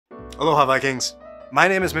Aloha Vikings! My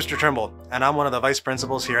name is Mr. Trimble, and I'm one of the vice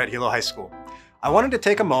principals here at Hilo High School. I wanted to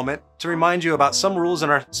take a moment to remind you about some rules in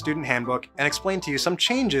our student handbook and explain to you some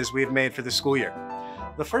changes we've made for the school year.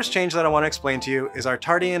 The first change that I want to explain to you is our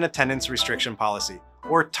tardy and attendance restriction policy,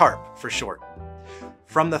 or TARP for short.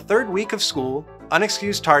 From the third week of school,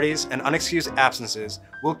 unexcused tardies and unexcused absences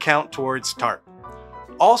will count towards TARP.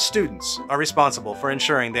 All students are responsible for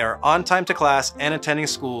ensuring they are on time to class and attending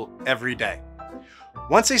school every day.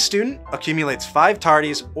 Once a student accumulates 5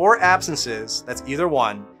 tardies or absences, that's either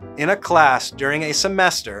one, in a class during a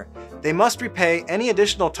semester, they must repay any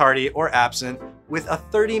additional tardy or absent with a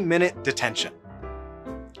 30-minute detention.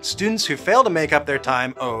 Students who fail to make up their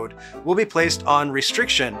time owed will be placed on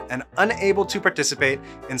restriction and unable to participate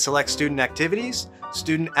in select student activities.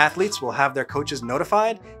 Student athletes will have their coaches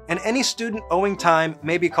notified, and any student owing time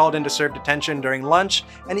may be called in to serve detention during lunch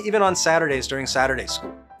and even on Saturdays during Saturday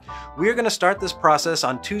school. We are going to start this process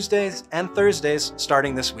on Tuesdays and Thursdays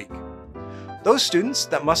starting this week. Those students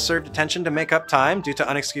that must serve detention to make up time due to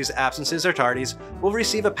unexcused absences or tardies will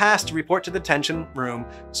receive a pass to report to the detention room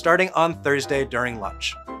starting on Thursday during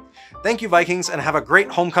lunch. Thank you, Vikings, and have a great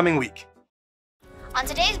homecoming week. On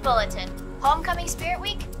today's bulletin, Homecoming Spirit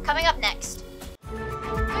Week coming up next.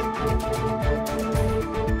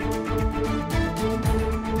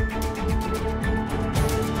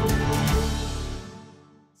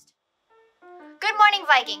 Good morning,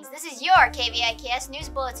 Vikings. This is your KVIKS News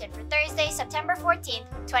Bulletin for Thursday, September 14th,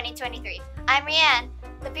 2023. I'm Rianne.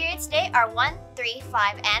 The periods today are 1, 3,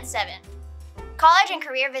 5, and 7. College and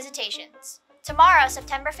career visitations. Tomorrow,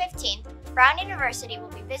 September 15th, Brown University will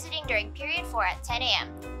be visiting during period 4 at 10 a.m.,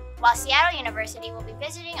 while Seattle University will be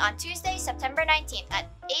visiting on Tuesday, September 19th at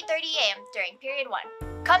 8:30 a.m. during period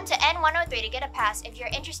 1. Come to N103 to get a pass if you're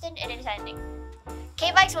interested in attending.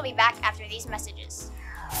 KVIKS will be back after these messages.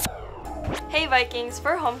 Hey Vikings,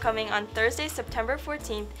 for homecoming on Thursday, September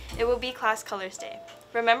 14th, it will be Class Colors Day.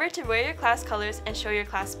 Remember to wear your class colors and show your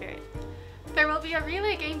class spirit. There will be a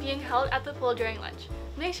relay game being held at the pool during lunch.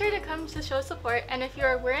 Make sure to come to show support, and if you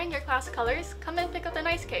are wearing your class colors, come and pick up the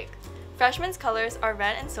nice cake. Freshmen's colors are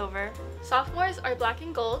red and silver. Sophomores are black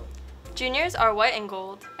and gold. Juniors are white and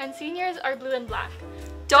gold. And seniors are blue and black.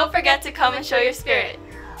 Don't forget to come and show your spirit.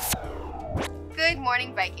 Good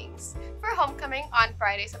morning, Vikings. For homecoming on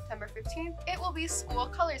Friday, September 15th, it will be School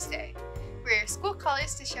Colors Day. Wear your school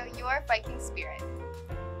colors to show your Viking spirit.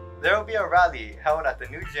 There will be a rally held at the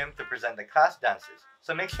new gym to present the class dances,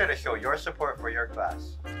 so make sure to show your support for your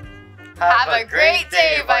class. Have a great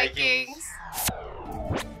day, Vikings!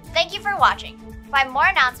 Thank you for watching. Find more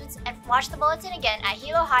announcements and watch the bulletin again at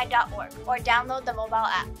hilo-hi.org or download the mobile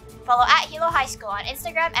app. Follow at Hilo High School on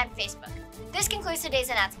Instagram and Facebook. This concludes today's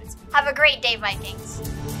announcements. Have a great day, Vikings!